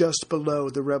 just below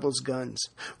the rebels' guns,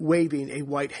 waving a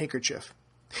white handkerchief.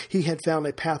 He had found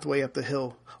a pathway up the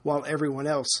hill, while everyone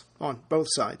else, on both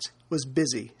sides, was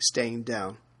busy staying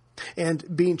down.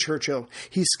 And, being Churchill,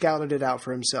 he scouted it out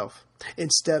for himself,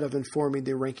 instead of informing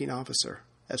the ranking officer,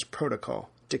 as protocol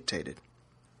dictated.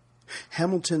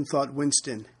 Hamilton thought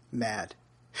Winston mad.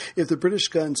 If the British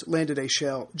guns landed a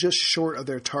shell just short of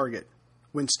their target,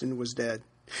 Winston was dead.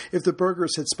 If the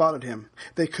Burghers had spotted him,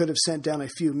 they could have sent down a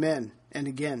few men, and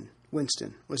again,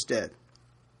 Winston was dead.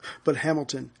 But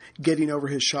Hamilton, getting over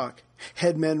his shock,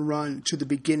 had men run to the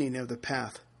beginning of the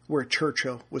path where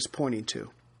Churchill was pointing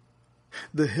to.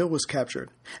 The hill was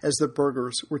captured as the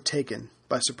Burghers were taken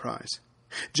by surprise.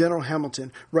 General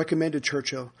Hamilton recommended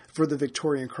Churchill for the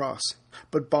Victoria Cross,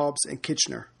 but Bobs and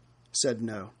Kitchener said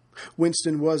no.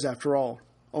 Winston was, after all,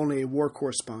 only a war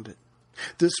correspondent.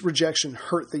 This rejection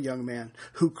hurt the young man,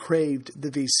 who craved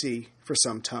the VC for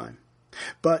some time.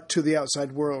 But to the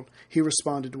outside world, he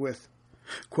responded with,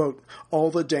 quote,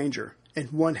 "All the danger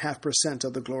and 0.5%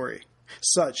 of the glory.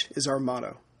 Such is our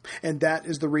motto, and that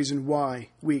is the reason why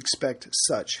we expect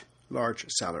such large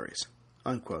salaries,"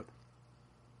 unquote.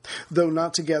 Though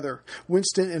not together,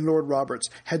 Winston and Lord Roberts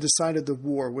had decided the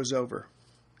war was over,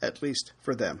 at least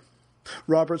for them.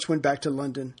 Roberts went back to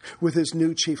London with his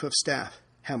new chief of staff,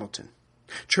 Hamilton.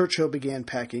 Churchill began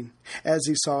packing, as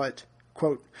he saw it,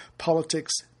 quote,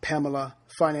 politics, Pamela,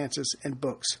 finances, and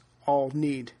books all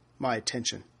need my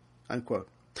attention, unquote.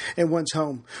 And once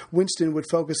home, Winston would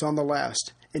focus on the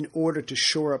last in order to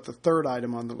shore up the third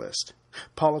item on the list.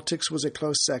 Politics was a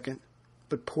close second,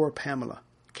 but poor Pamela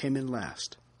came in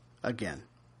last, again.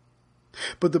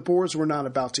 But the Boers were not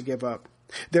about to give up.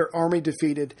 Their army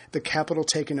defeated, the capital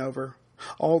taken over.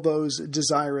 All those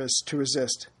desirous to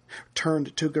resist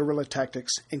turned to guerrilla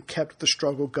tactics and kept the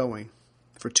struggle going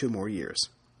for 2 more years.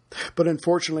 But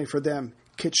unfortunately for them,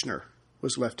 Kitchener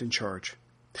was left in charge.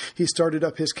 He started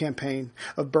up his campaign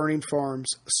of burning farms,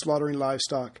 slaughtering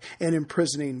livestock, and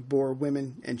imprisoning Boer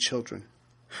women and children,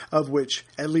 of which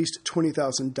at least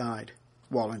 20,000 died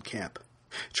while in camp.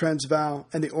 Transvaal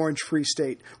and the Orange Free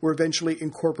State were eventually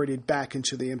incorporated back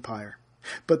into the empire,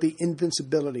 but the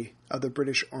invincibility of the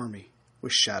British Army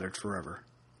was shattered forever.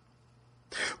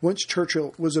 Once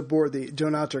Churchill was aboard the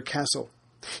Donater Castle,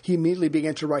 he immediately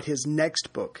began to write his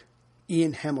next book,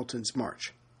 Ian Hamilton's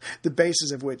March, the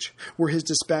basis of which were his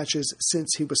dispatches since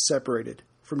he was separated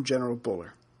from General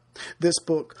Buller. This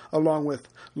book, along with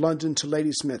London to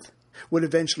Ladysmith, would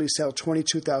eventually sell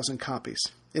 22,000 copies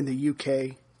in the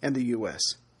UK and the US.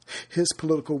 His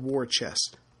political war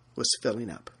chest was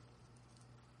filling up.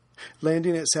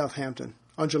 Landing at Southampton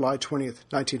on July 20th,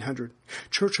 1900,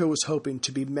 Churchill was hoping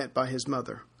to be met by his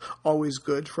mother, always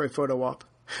good for a photo op,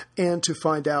 and to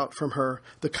find out from her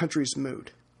the country's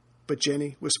mood. But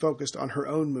Jenny was focused on her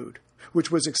own mood, which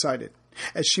was excited,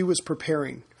 as she was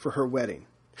preparing for her wedding.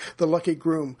 The lucky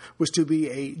groom was to be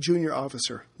a junior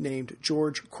officer named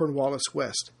George Cornwallis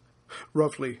West,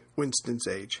 roughly Winston's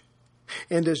age.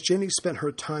 And as Jenny spent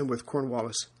her time with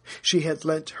Cornwallis, she had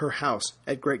lent her house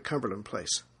at Great Cumberland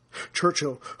Place.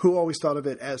 Churchill, who always thought of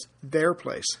it as their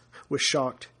place, was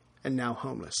shocked and now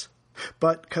homeless.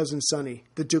 But Cousin Sonny,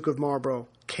 the Duke of Marlborough,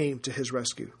 came to his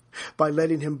rescue by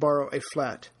letting him borrow a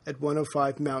flat at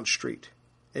 105 Mount Street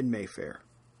in Mayfair.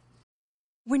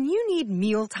 When you need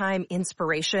mealtime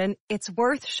inspiration, it's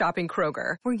worth shopping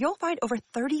Kroger, where you'll find over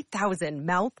 30,000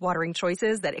 mouth-watering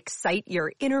choices that excite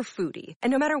your inner foodie. And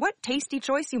no matter what tasty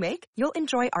choice you make, you'll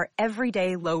enjoy our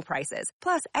everyday low prices,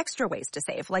 plus extra ways to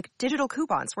save, like digital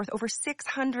coupons worth over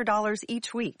 $600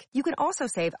 each week. You can also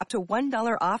save up to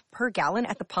 $1 off per gallon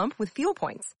at the pump with fuel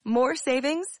points. More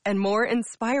savings and more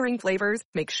inspiring flavors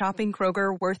make shopping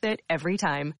Kroger worth it every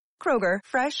time. Kroger,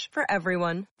 fresh for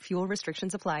everyone. Fuel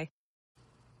restrictions apply.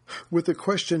 With the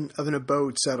question of an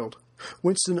abode settled,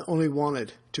 Winston only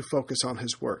wanted to focus on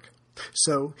his work.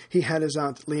 So he had his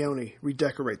Aunt Leonie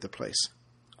redecorate the place.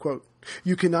 Quote,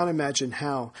 "You cannot imagine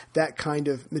how that kind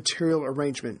of material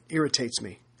arrangement irritates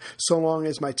me. So long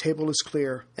as my table is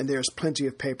clear and there is plenty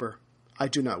of paper, I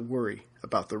do not worry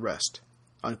about the rest."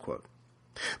 Unquote.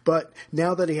 But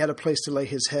now that he had a place to lay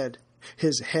his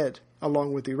head,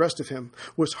 along with the rest of him,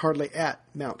 was hardly at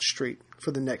Mount Street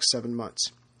for the next 7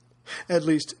 months. At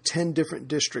least 10 different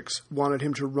districts wanted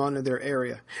him to run in their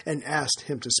area and asked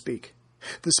him to speak.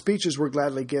 The speeches were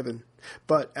gladly given,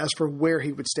 but as for where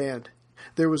he would stand,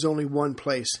 there was only one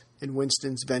place in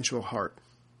Winston's vengeful heart,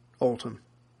 Oldham.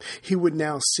 He would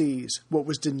now seize what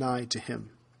was denied to him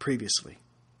previously.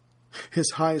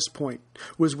 His highest point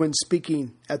was when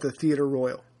speaking at the Theatre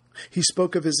Royal. He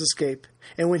spoke of his escape,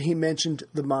 and when he mentioned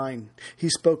the mine, he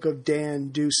spoke of Dan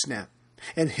Dewsnap,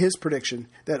 and his prediction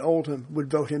that Oldham would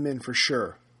vote him in for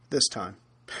sure this time.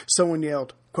 Someone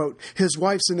yelled, quote, "His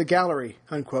wife's in the gallery,"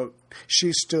 unquote.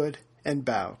 She stood and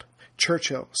bowed.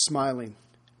 Churchill, smiling,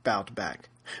 bowed back.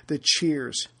 The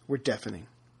cheers were deafening.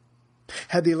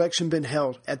 Had the election been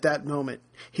held at that moment,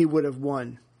 he would have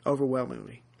won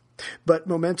overwhelmingly. But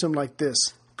momentum like this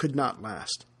could not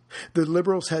last. The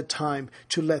Liberals had time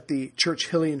to let the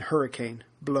Churchillian hurricane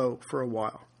blow for a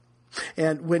while.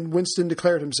 And when Winston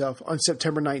declared himself on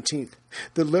September 19th,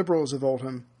 the Liberals of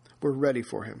Oldham were ready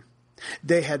for him.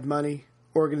 They had money,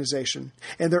 organization,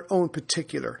 and their own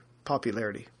particular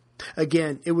popularity.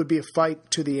 Again, it would be a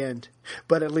fight to the end,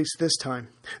 but at least this time,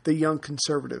 the young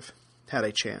conservative had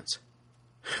a chance.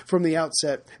 From the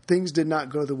outset, things did not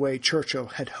go the way Churchill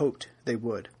had hoped they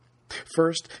would.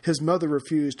 First, his mother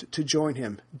refused to join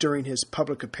him during his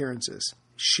public appearances.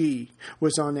 She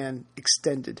was on an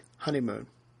extended honeymoon.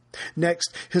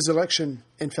 Next, his election,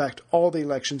 in fact, all the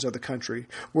elections of the country,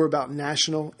 were about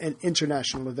national and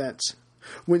international events.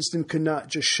 Winston could not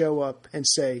just show up and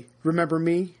say, "Remember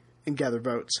me?" and gather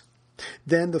votes.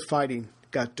 Then the fighting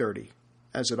got dirty,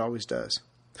 as it always does.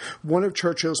 One of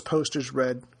Churchill's posters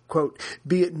read, quote,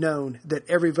 "Be it known that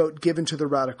every vote given to the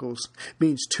radicals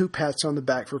means 2 pats on the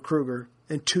back for Kruger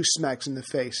and 2 smacks in the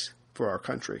face for our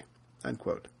country,"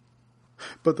 unquote.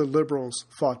 But the Liberals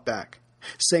fought back.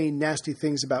 saying nasty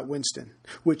things about Winston,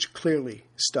 which clearly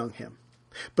stung him.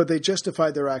 But they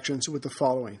justified their actions with the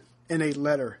following, in a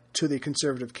letter to the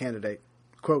Conservative candidate.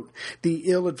 Quote, "The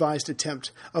ill-advised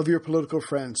attempt of your political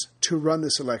friends to run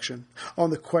this election on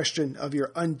the question of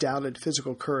your undoubted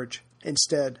physical courage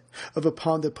instead of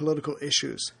upon the political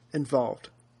issues involved,"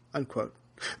 unquote.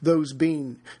 Those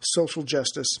being social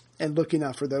justice and looking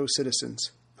out for those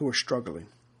citizens who are struggling.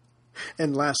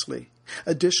 And lastly,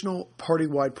 additional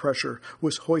party-wide pressure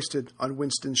was hoisted on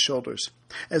Winston's shoulders,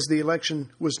 as the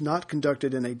election was not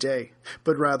conducted in a day,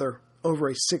 but rather over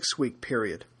a 6-week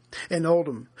period, and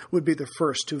Oldham would be the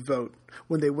first to vote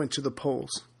when they went to the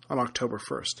polls on October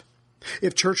 1st.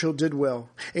 If Churchill did well,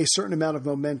 a certain amount of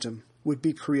momentum would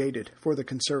be created for the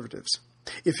Conservatives.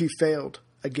 If he failed,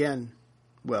 again,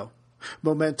 well,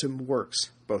 momentum works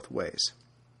both ways.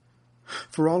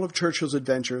 For all of Churchill's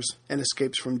adventures and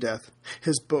escapes from death,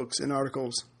 his books and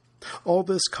articles, all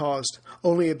this caused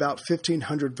only about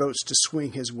 1,500 votes to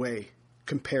swing his way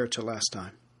compared to last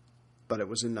time. But it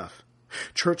was enough.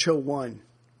 Churchill won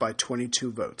by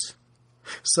 22 votes.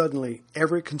 Suddenly,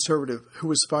 every conservative who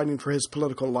was fighting for his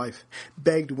political life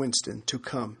begged Winston to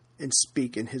come and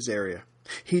speak in his area.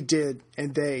 He did,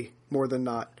 and they, more than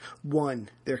not, won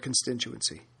their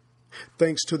constituency.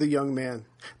 Thanks to the young man,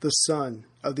 the son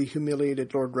of the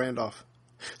humiliated Lord Randolph,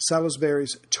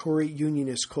 Salisbury's Tory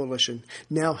Unionist coalition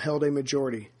now held a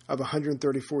majority of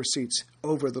 134 seats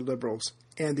over the Liberals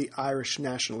and the Irish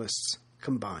Nationalists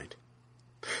combined.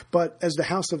 But as the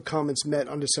House of Commons met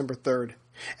on December 3rd,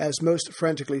 as most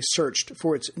frantically searched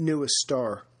for its newest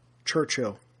star,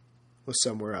 Churchill was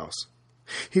somewhere else.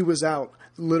 He was out,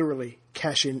 literally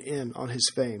cashing in on his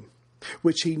fame,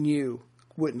 which he knew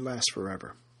wouldn't last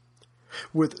forever.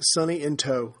 With Sonny in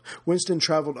tow, Winston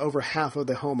traveled over half of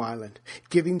the home island,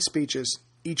 giving speeches,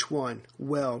 each one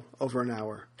well over an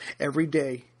hour, every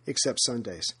day except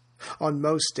Sundays. On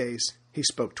most days, he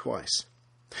spoke twice.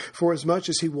 For as much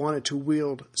as he wanted to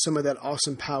wield some of that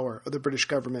awesome power of the British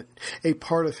government, a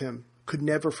part of him could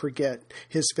never forget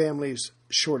his family's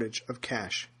shortage of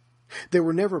cash. They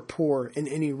were never poor in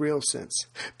any real sense,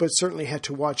 but certainly had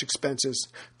to watch expenses,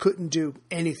 couldn't do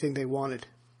anything they wanted.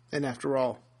 And after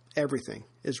all, everything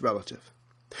is relative.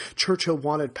 Churchill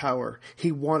wanted power.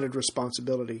 He wanted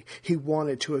responsibility. He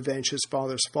wanted to avenge his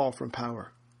father's fall from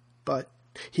power. But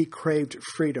he craved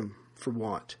freedom for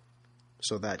want.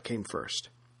 So that came first.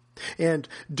 And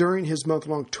during his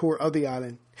month-long tour of the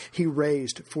island, he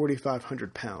raised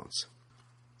 4,500 pounds.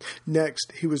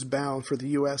 Next, he was bound for the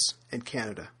U.S. and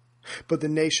Canada. But the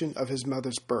nation of his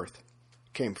mother's birth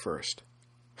came first.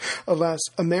 Alas,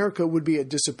 America would be a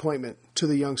disappointment to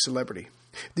the young celebrity.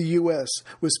 The U.S.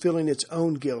 was feeling its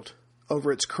own guilt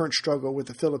over its current struggle with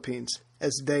the Philippines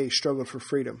as they struggled for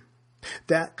freedom.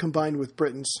 That, combined with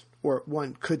Britain's, or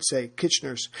one could say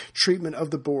Kitchener's, treatment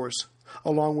of the Boers,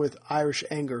 along with Irish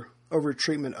anger over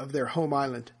treatment of their home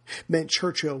island, meant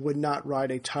Churchill would not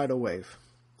ride a tidal wave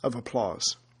of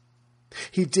applause.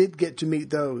 He did get to meet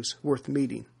those worth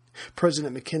meeting,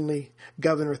 President McKinley,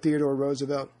 Governor Theodore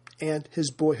Roosevelt, and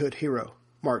his boyhood hero,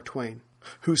 Mark Twain,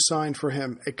 who signed for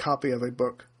him a copy of a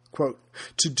book, quote,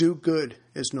 "To do good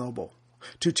is noble.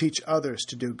 To teach others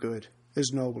to do good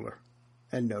is nobler,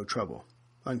 and no trouble,"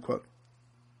 unquote.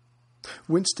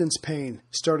 Winston's pain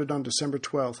started on December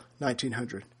 12,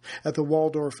 1900, at the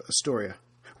Waldorf Astoria,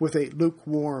 with a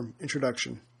lukewarm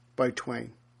introduction by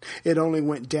Twain. It only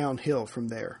went downhill from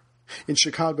there. In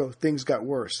Chicago, things got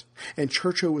worse, and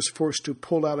Churchill was forced to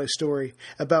pull out a story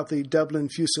about the Dublin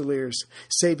Fusiliers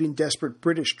saving desperate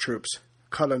British troops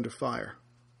caught under fire.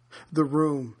 The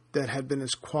room that had been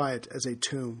as quiet as a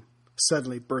tomb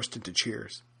suddenly burst into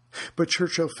cheers. But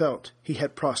Churchill felt he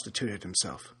had prostituted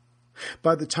himself.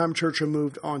 By the time Churchill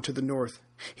moved on to the north,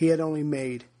 he had only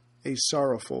made a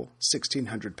sorrowful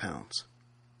 1,600 pounds.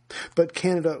 But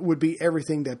Canada would be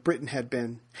everything that Britain had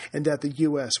been, and that the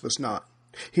U.S. was not.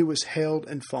 He was hailed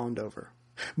and fawned over.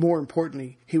 More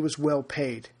importantly, he was well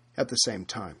paid at the same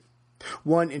time.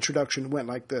 One introduction went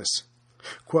like this,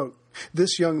 quote,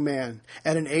 "This young man,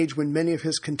 at an age when many of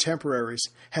his contemporaries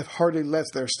have hardly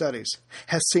left their studies,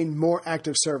 has seen more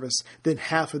active service than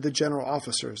half of the general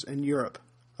officers in Europe,"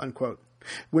 unquote.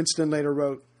 Winston later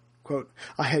wrote, quote,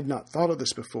 "I had not thought of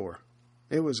this before.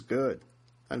 It was good,"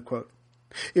 unquote.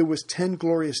 It was 10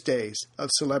 glorious days of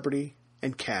celebrity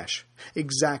and cash,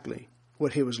 exactly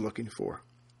what he was looking for.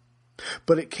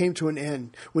 But it came to an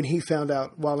end when he found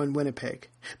out while in Winnipeg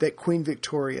that Queen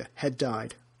Victoria had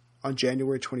died on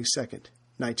January 22nd,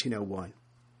 1901.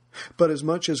 But as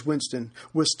much as Winston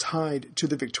was tied to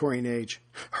the Victorian age,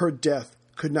 her death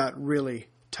could not really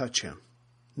touch him.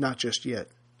 Not just yet.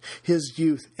 His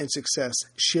youth and success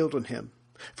shielded him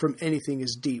from anything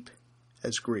as deep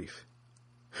as grief.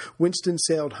 Winston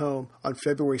sailed home on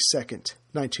February 2nd,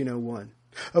 1901,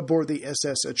 aboard the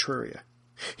SS Etruria.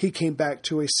 He came back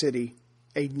to a city,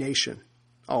 a nation,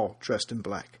 all dressed in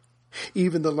black.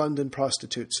 Even the London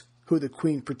prostitutes, who the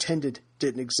Queen pretended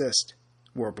didn't exist,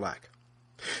 wore black.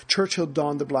 Churchill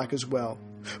donned the black as well,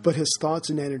 but his thoughts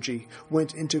and energy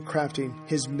went into crafting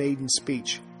his maiden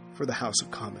speech for the House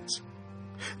of Commons.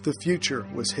 The future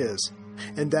was his,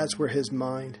 and that's where his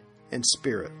mind and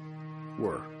spirit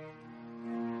were.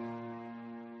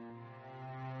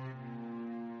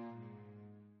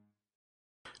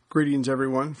 Greetings,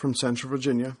 everyone, from Central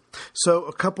Virginia. So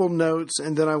a couple notes,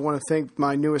 and then I want to thank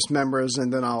my newest members,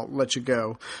 and then I'll let you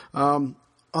go. On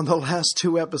the last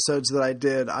two episodes that I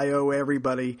did, I owe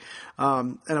everybody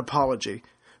an apology.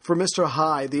 For Mr.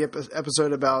 High, the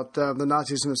episode about the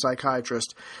Nazis and the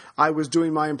psychiatrist, I was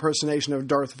doing my impersonation of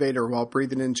Darth Vader while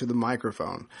breathing into the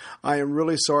microphone. I am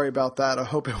really sorry about that. I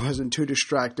hope it wasn't too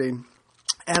distracting.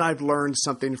 And I've learned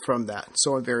something from that,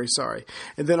 so I'm very sorry.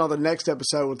 And then on the next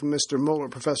episode with Mr. Mueller,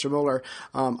 Professor Mueller,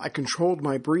 I controlled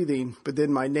my breathing, but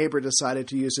then my neighbor decided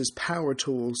to use his power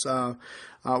tools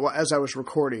as I was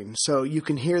recording. So you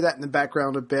can hear that in the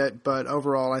background a bit, but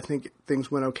overall I think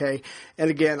things went okay. And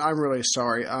again, I'm really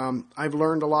sorry. I've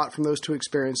learned a lot from those two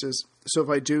experiences, so if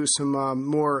I do some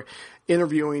more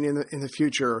interviewing in the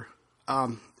future,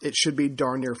 it should be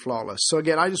darn near flawless. So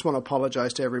again, I just want to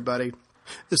apologize to everybody,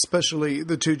 especially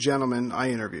the two gentlemen I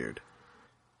interviewed.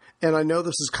 And I know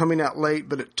this is coming out late,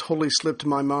 but it totally slipped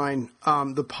my mind.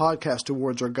 The podcast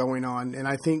awards are going on, and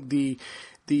I think the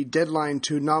deadline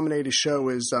to nominate a show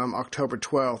is October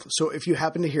 12th. So if you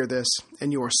happen to hear this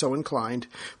and you are so inclined,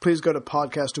 please go to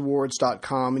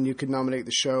podcastawards.com and you can nominate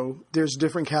the show. There's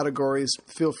different categories.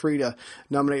 Feel free to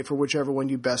nominate for whichever one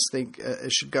you best think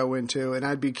it should go into, and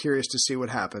I'd be curious to see what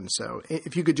happens. So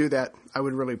if you could do that, I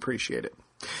would really appreciate it.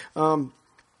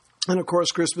 And of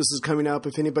course, Christmas is coming up.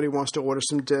 If anybody wants to order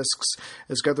some discs,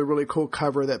 it's got the really cool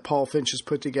cover that Paul Finch has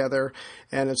put together,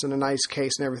 and it's in a nice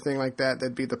case and everything like that.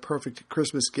 That'd be the perfect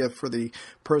Christmas gift for the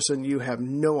person you have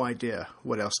no idea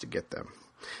what else to get them.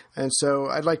 And so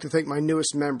I'd like to thank my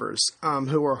newest members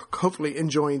who are hopefully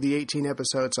enjoying the 18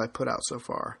 episodes I put out so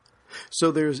far.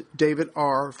 So there's David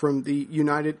R. from the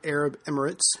United Arab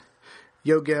Emirates,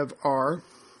 Yogev R.,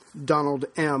 Donald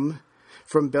M.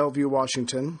 from Bellevue,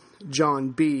 Washington, John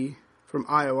B. from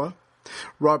Iowa,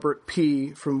 Robert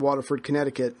P. from Waterford,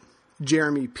 Connecticut,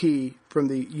 Jeremy P. from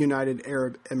the United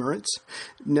Arab Emirates,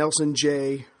 Nelson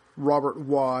J., Robert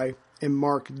Y., and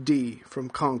Mark D. from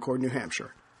Concord, New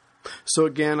Hampshire. So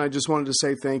again, I just wanted to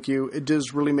say thank you. It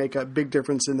does really make a big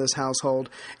difference in this household.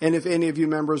 And if any of you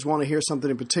members want to hear something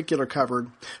in particular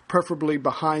covered, preferably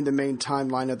behind the main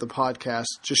timeline of the podcast,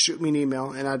 just shoot me an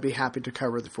email and I'd be happy to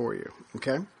cover it for you.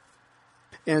 Okay?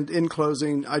 And in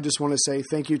closing, I just want to say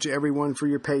thank you to everyone for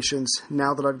your patience.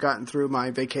 Now that I've gotten through my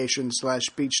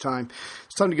vacation/beach time,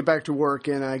 it's time to get back to work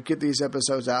and get these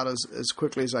episodes out as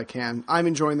quickly as I can. I'm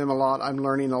enjoying them a lot. I'm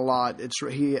learning a lot.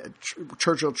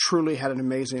 Churchill truly had an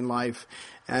amazing life,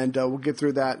 and we'll get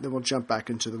through that, and then we'll jump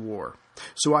back into the war.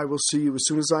 So I will see you as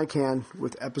soon as I can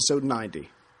with episode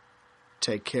 90.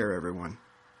 Take care, everyone.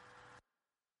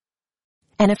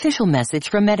 An official message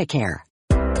from Medicare.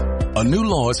 A new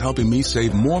law is helping me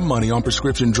save more money on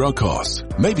prescription drug costs.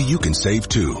 Maybe you can save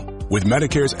too. With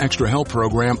Medicare's Extra Help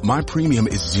program, my premium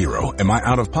is zero and my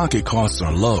out-of-pocket costs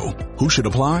are low. Who should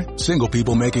apply? Single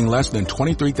people making less than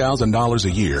 $23,000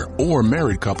 a year or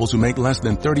married couples who make less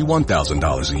than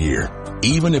 $31,000 a year.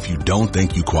 Even if you don't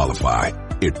think you qualify,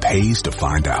 it pays to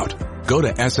find out. Go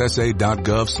to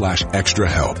ssa.gov/extra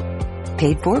help.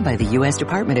 Paid for by the U.S.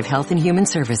 Department of Health and Human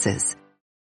Services.